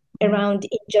consciousness around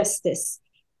injustice.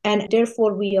 And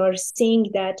therefore, we are seeing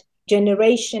that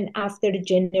generation after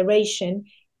generation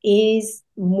is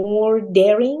more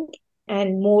daring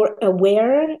and more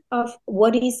aware of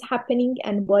what is happening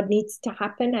and what needs to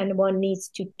happen and what needs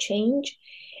to change.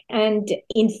 And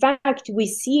in fact, we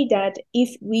see that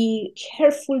if we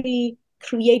carefully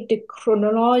create the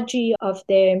chronology of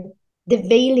the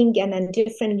veiling and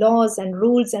different laws and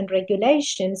rules and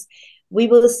regulations, we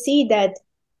will see that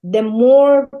the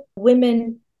more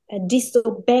women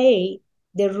disobey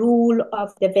the rule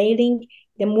of the veiling,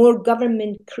 the more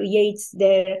government creates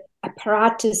their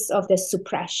apparatus of the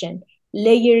suppression,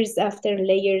 layers after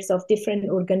layers of different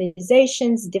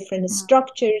organizations, different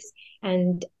structures,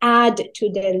 and add to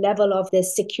the level of the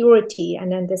security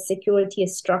and then the security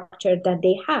structure that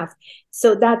they have.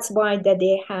 So that's why that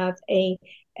they have a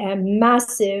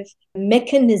massive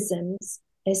mechanisms,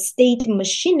 a state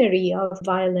machinery of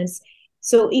violence.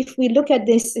 So if we look at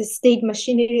this state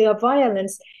machinery of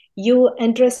violence, you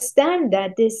understand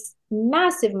that this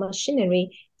massive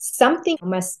machinery, something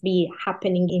must be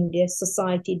happening in the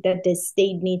society, that the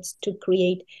state needs to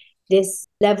create this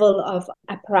level of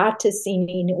apparatus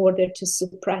in order to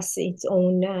suppress its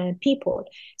own people.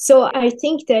 So I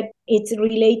think that it's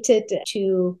related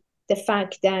to the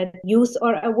fact that youth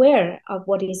are aware of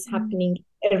what is happening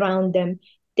around them.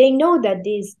 They know that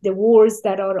the wars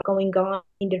that are going on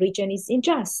in the region is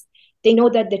unjust. They know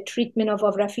that the treatment of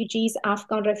refugees,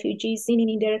 Afghan refugees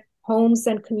in their homes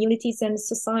and communities and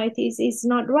societies is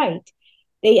not right.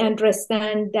 They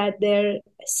understand that their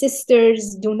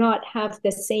sisters do not have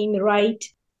the same right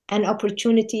and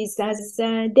opportunities as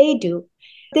they do.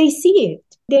 They see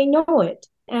it, they know it,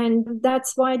 and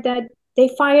that's why that they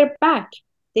fire back,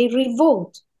 they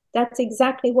revolt. That's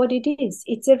exactly what it is.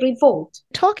 It's a revolt.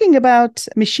 Talking about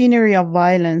machinery of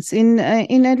violence, in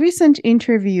a recent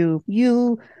interview,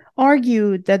 you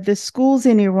argued that the schools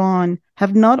in Iran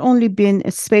have not only been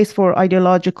a space for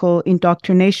ideological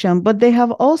indoctrination, but they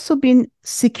have also been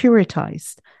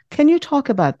securitized. Can you talk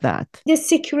about that? The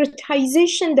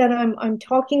securitization that I'm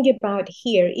talking about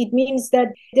here, it means that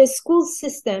the school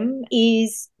system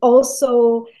is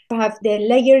also have the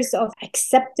layers of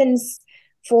acceptance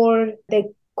for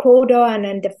the quota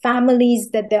and the families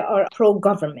that they are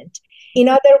pro-government. In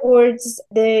other words,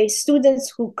 the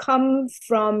students who come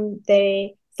from the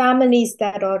families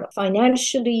that are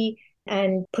financially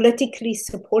and politically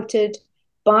supported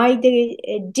by the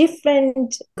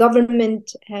different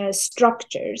government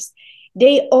structures,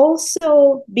 they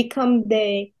also become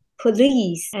the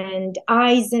police and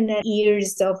eyes and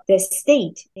ears of the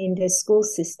state in the school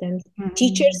system. Mm-hmm.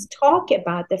 Teachers talk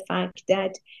about the fact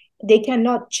that they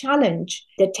cannot challenge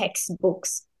the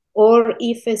textbooks, or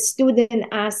if a student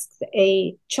asks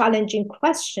a challenging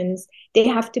questions, they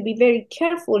have to be very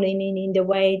careful in the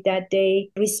way that they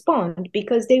respond,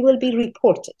 because they will be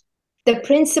reported. The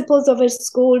principals of our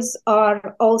schools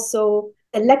are also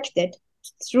elected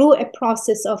through a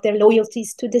process of their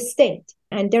loyalties to the state,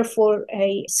 and therefore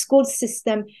a school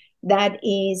system that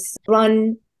is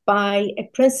run by a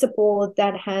principal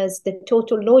that has the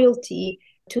total loyalty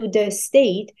to the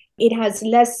state, it has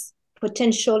less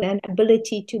potential and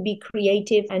ability to be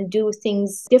creative and do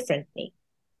things differently.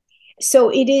 So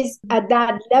it is at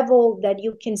that level that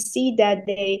you can see that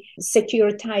the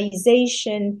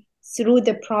securitization through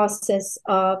the process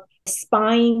of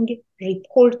spying,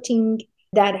 reporting,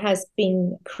 that has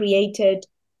been created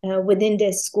within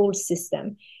the school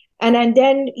system. And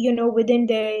then, within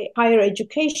the higher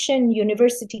education,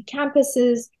 university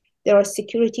campuses, There are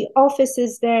security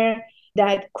offices there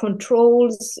that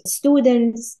controls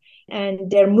students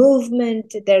and their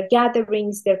movement, their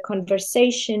gatherings, their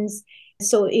conversations.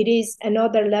 So it is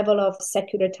another level of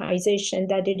securitization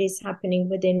that it is happening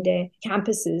within the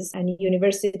campuses and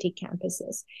university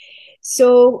campuses.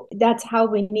 So that's how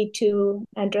we need to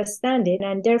understand it.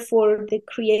 And therefore, the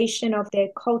creation of the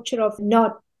culture of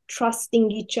not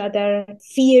trusting each other,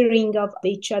 fearing of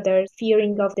each other,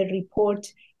 fearing of the report,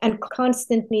 and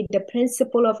constantly the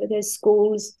principal of the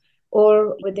schools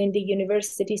or within the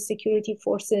university security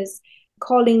forces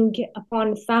calling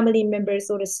upon family members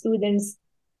or the students,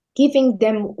 giving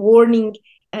them warning.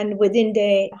 And within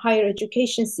the higher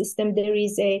education system, there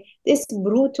is this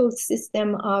brutal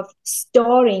system of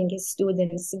starring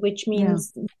students, which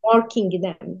means marking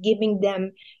them, giving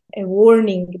them a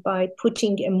warning by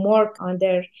putting a mark on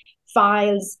their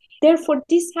files. Therefore,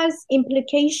 this has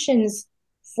implications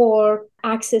for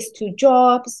access to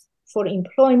jobs, for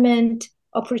employment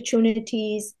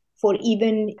opportunities, for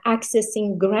even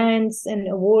accessing grants and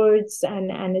awards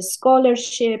and a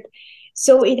scholarship.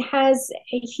 So it has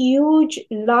a huge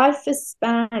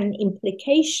lifespan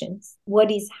implications,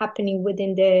 what is happening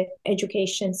within the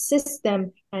education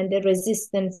system and the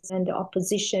resistance and the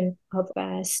opposition of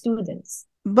students.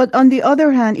 But on the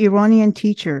other hand, Iranian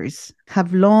teachers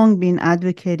have long been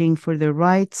advocating for their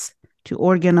rights to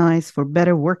organize, for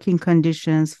better working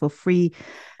conditions, for free,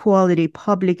 quality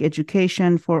public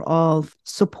education for all,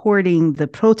 supporting the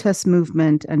protest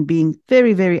movement and being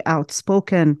very, very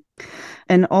outspoken,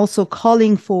 and also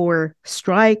calling for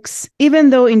strikes.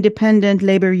 Even though independent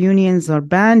labor unions are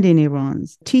banned in Iran,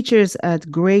 teachers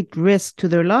at great risk to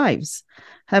their lives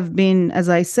have been, as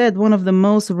I said, one of the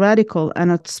most radical and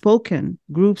outspoken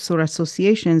groups or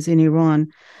associations in Iran.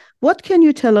 What can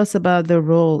you tell us about their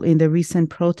role in the recent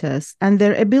protests and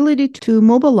their ability to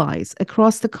mobilize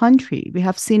across the country? We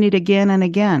have seen it again and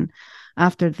again.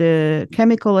 After the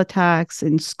chemical attacks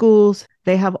in schools,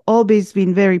 they have always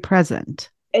been very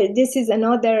present. This is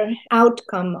another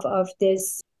outcome of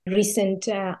this recent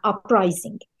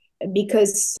uprising,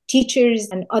 because teachers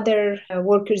and other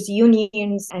workers'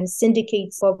 unions and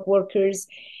syndicates of workers,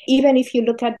 even if you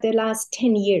look at the last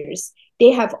 10 years,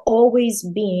 they have always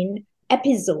been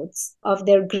episodes of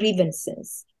their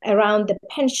grievances around the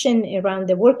pension, around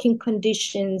the working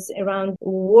conditions, around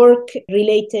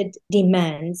work-related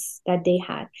demands that they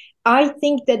had. I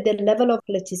think that the level of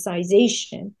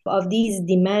politicization of these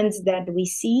demands that we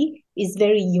see is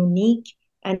very unique,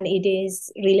 and it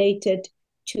is related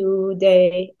to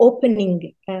the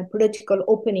opening, political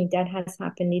opening that has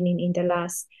happened in the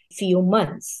last few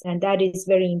months, and that is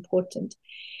very important.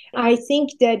 I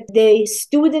think that the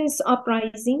students'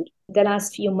 uprising the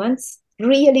last few months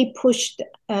really pushed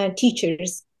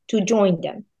teachers to join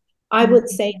them. I would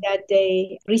say that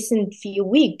the recent few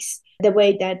weeks, the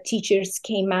way that teachers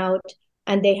came out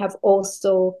and they have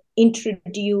also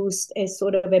introduced a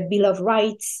sort of a Bill of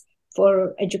Rights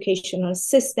for educational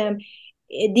system,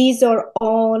 these are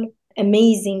all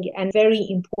amazing and very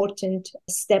important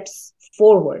steps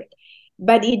forward.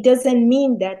 But it doesn't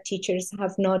mean that teachers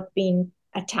have not been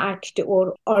attacked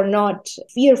or are not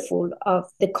fearful of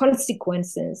the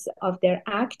consequences of their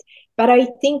act. But I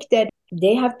think that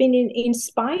they have been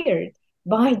inspired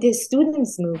by the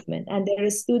students' movement, and there are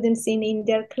students in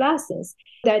their classes,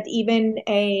 that even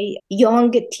a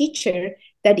young teacher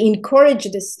that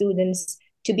encouraged the students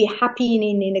to be happy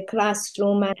in a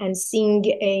classroom and sing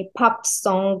a pop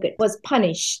song was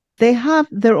punished. They have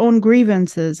their own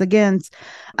grievances against.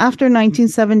 After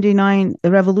 1979,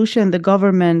 the revolution, the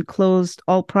government closed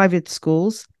all private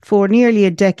schools for nearly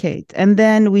a decade. And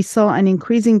then we saw an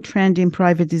increasing trend in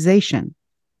privatization.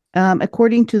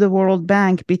 According to the World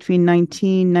Bank, between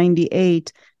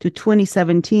 1998 to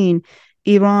 2017,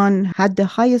 Iran had the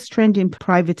highest trend in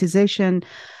privatization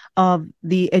of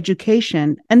the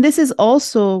education. And this is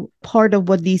also part of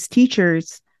what these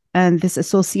teachers and this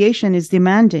association is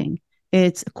demanding.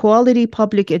 It's quality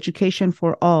public education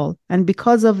for all. And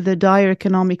because of the dire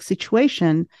economic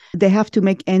situation, they have to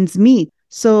make ends meet.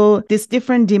 So these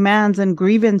different demands and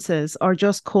grievances are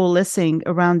just coalescing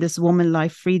around this woman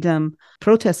life freedom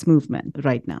protest movement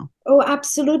right now. Oh,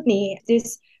 absolutely.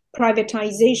 This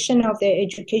privatization of the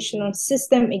educational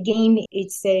system, again,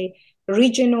 it's a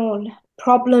regional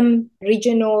problem,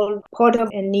 regional part of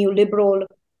a neoliberal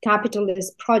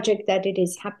capitalist project that it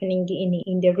is happening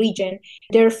in the region.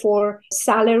 Therefore,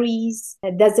 salaries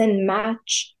doesn't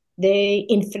match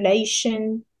the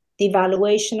inflation,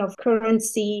 devaluation of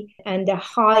currency, and the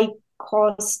high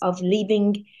cost of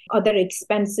living, other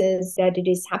expenses that it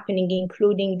is happening,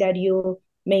 including that you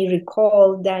may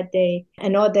recall that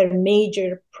another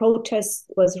major protest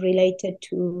was related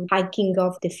to hiking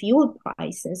of the fuel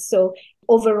prices. So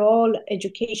overall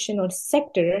educational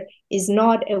sector is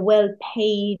not a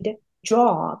well-paid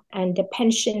job, and the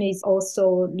pension is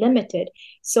also limited.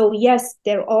 So yes,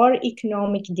 there are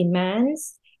economic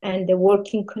demands and the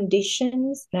working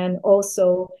conditions, and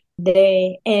also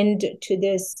the end to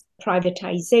this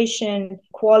privatization,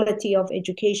 quality of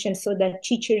education, so that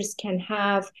teachers can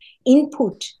have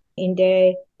input in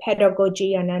the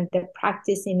pedagogy and the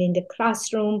practice and in the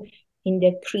classroom, in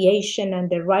the creation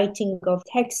and the writing of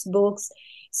textbooks.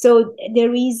 So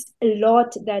there is a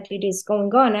lot that it is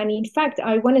going on. And in fact,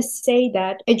 I want to say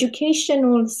that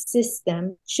educational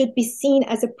system should be seen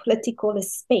as a political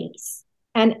space.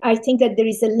 And I think that there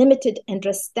is a limited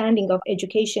understanding of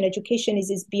education. Education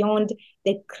is beyond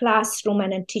the classroom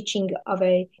and teaching of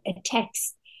a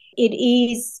text. It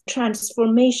is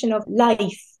transformation of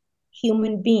life,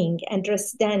 human being,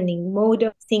 understanding, mode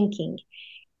of thinking,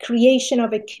 creation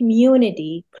of a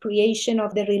community, creation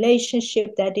of the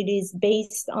relationship that it is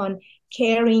based on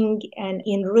caring and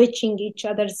enriching each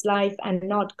other's life and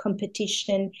not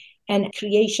competition, and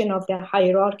creation of the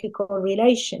hierarchical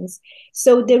relations.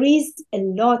 So there is a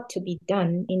lot to be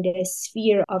done in the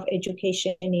sphere of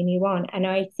education in Iran. And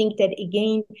I think that,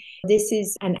 again, this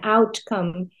is an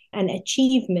outcome, an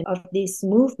achievement of this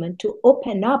movement to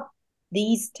open up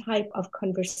these type of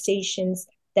conversations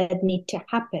that need to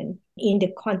happen in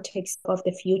the context of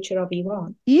the future of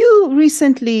Iran. You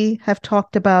recently have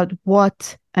talked about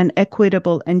what an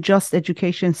equitable and just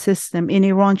education system in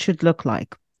Iran should look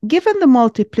like. Given the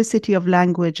multiplicity of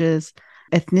languages,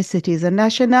 ethnicities, and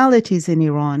nationalities in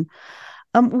Iran,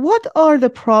 what are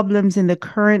the problems in the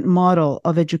current model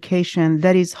of education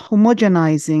that is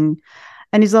homogenizing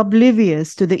and is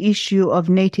oblivious to the issue of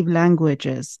native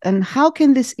languages? And how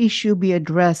can this issue be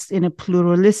addressed in a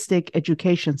pluralistic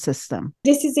education system?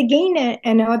 This is, again,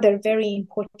 another very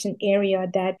important area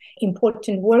that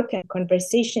important work and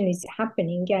conversation is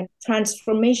happening, and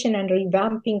transformation and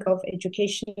revamping of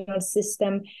educational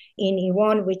system in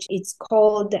Iran, which is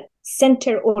called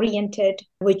center-oriented,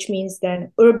 which means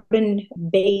that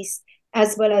urban-based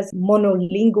as well as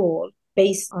monolingual,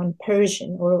 based on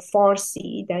Persian or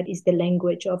Farsi, that is the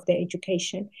language of the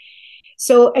education.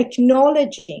 So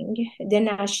acknowledging the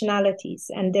nationalities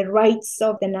and the rights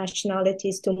of the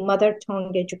nationalities to mother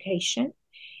tongue education,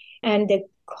 and the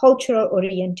cultural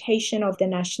orientation of the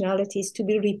nationalities to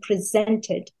be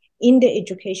represented in the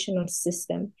educational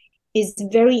system is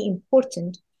very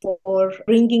important for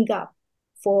bringing up,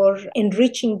 for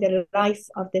enriching the life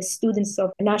of the students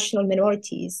of national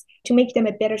minorities, to make them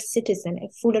a better citizen, a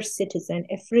fuller citizen,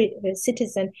 a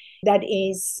citizen that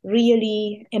is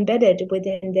really embedded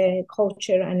within the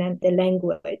culture and the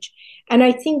language. And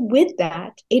I think with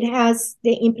that, it has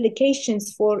the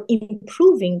implications for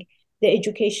improving the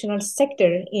educational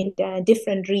sector in the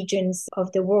different regions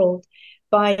of the world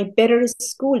by better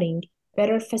schooling,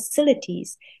 better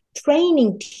facilities,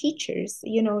 training teachers,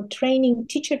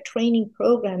 teacher training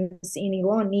programs in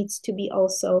Iran needs to be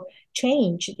also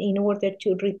changed in order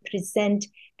to represent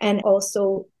and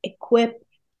also equip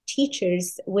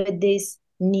teachers with this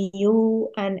new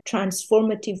and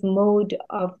transformative mode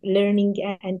of learning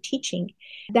and teaching.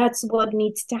 That's what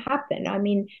needs to happen. I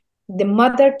mean, the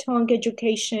mother tongue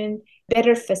education,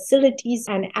 better facilities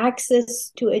and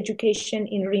access to education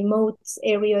in remote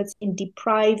areas, in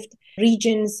deprived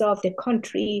regions of the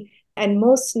country. And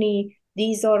mostly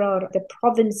these are the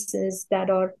provinces that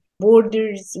are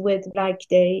borders with, like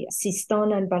the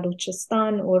Sistan and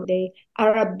Balochistan, or the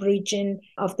Arab region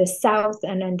of the south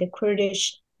and the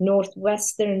Kurdish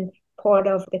northwestern part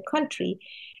of the country.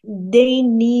 They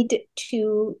need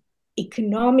to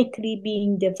economically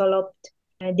being developed.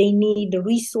 They need the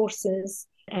resources,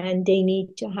 and they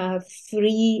need to have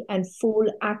free and full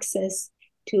access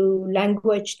to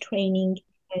language training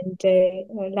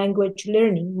and language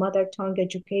learning. Mother tongue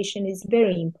education is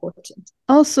very important.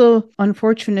 Also,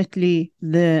 unfortunately,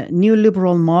 the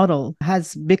neoliberal model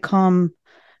has become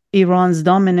Iran's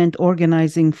dominant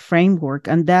organizing framework,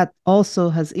 and that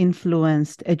also has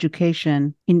influenced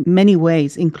education in many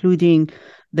ways, including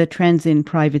the trends in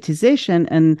privatization.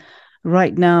 And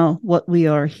right now, what we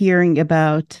are hearing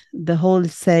about the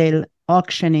wholesale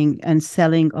auctioning and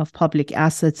selling of public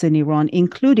assets in Iran,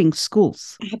 including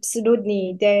schools.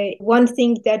 Absolutely. The one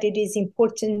thing that it is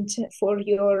important for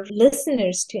your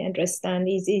listeners to understand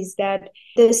is that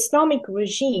the Islamic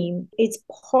regime is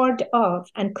part of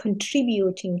and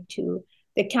contributing to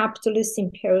the capitalist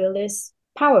imperialist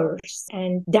powers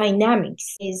and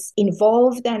dynamics, is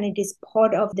involved, and it is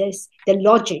part of this, the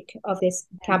logic of this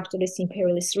capitalist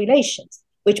imperialist relations.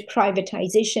 which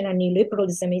privatization and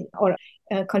neoliberalism are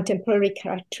contemporary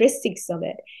characteristics of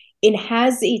it. It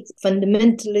has its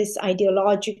fundamentalist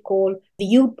ideological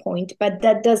viewpoint, but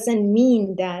that doesn't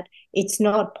mean that it's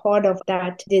not part of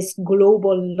this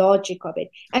global logic of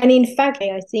it. And in fact,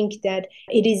 I think that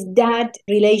it is that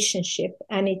relationship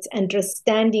and it's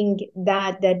understanding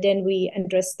that then we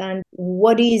understand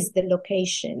what is the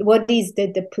location, what is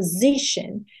the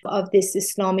position of this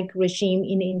Islamic regime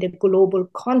in the global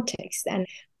context, and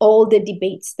all the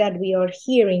debates that we are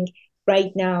hearing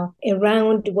right now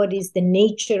around what is the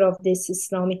nature of this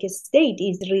Islamic state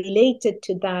is related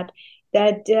to that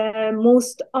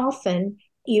most often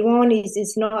Iran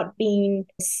is not being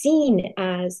seen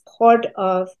as part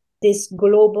of this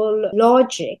global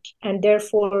logic, and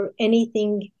therefore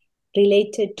anything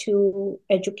related to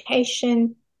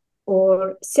education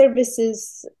or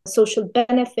services, social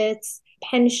benefits,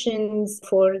 pensions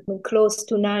for close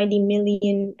to 90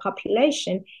 million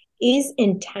population is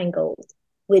entangled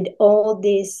with all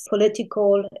these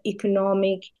political,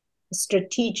 economic,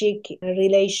 strategic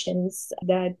relations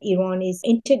that Iran is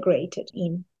integrated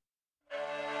in.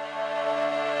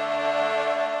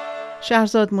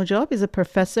 Shahrazad Mojab is a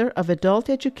professor of adult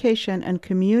education and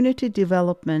community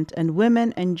development and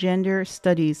women and gender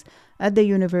studies at the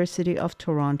University of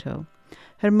Toronto.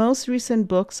 Her most recent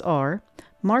books are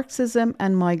Marxism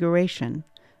and Migration,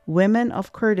 Women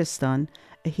of Kurdistan,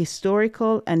 a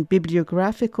historical and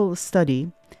bibliographical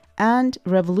study, and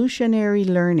Revolutionary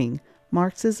Learning,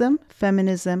 Marxism,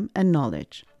 Feminism, and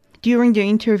Knowledge. During the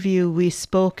interview, we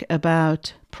spoke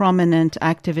about prominent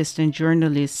activist and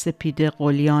journalist Sepideh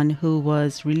Gholian, who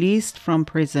was released from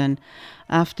prison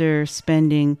after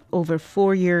spending over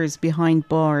 4 years behind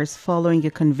bars following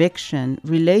a conviction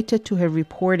related to her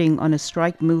reporting on a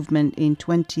strike movement in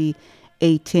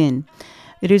 2018.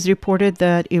 It is reported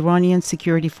that Iranian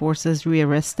security forces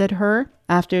rearrested her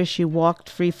after she walked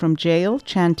free from jail,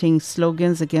 chanting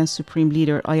slogans against Supreme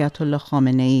Leader Ayatollah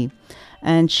Khamenei,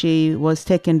 and she was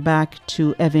taken back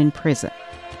to Evin prison.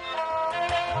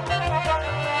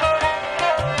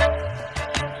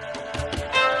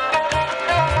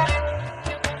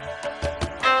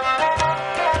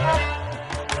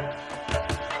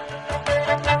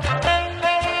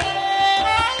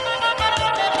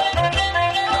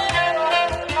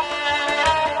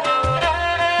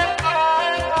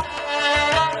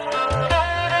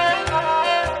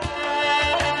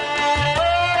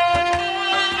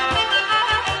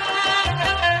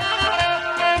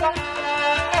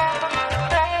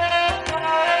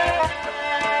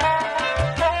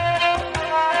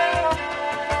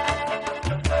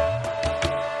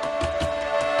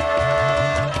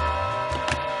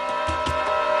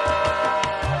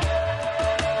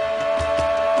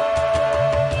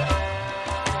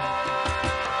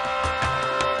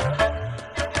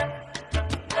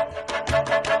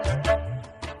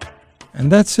 And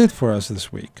that's it for us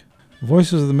this week.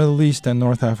 Voices of the Middle East and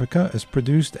North Africa is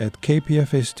produced at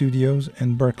KPFA Studios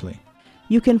in Berkeley.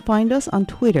 You can find us on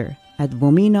Twitter at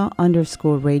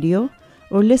Vomina_radio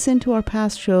or listen to our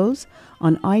past shows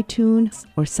on iTunes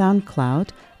or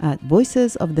SoundCloud at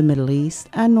Voices of the Middle East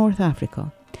and North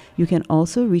Africa. You can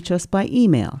also reach us by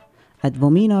email at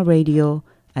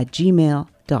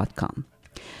vominaradio@gmail.com.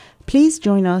 Please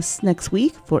join us next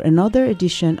week for another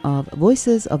edition of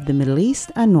Voices of the Middle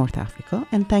East and North Africa,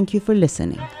 and thank you for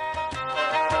listening.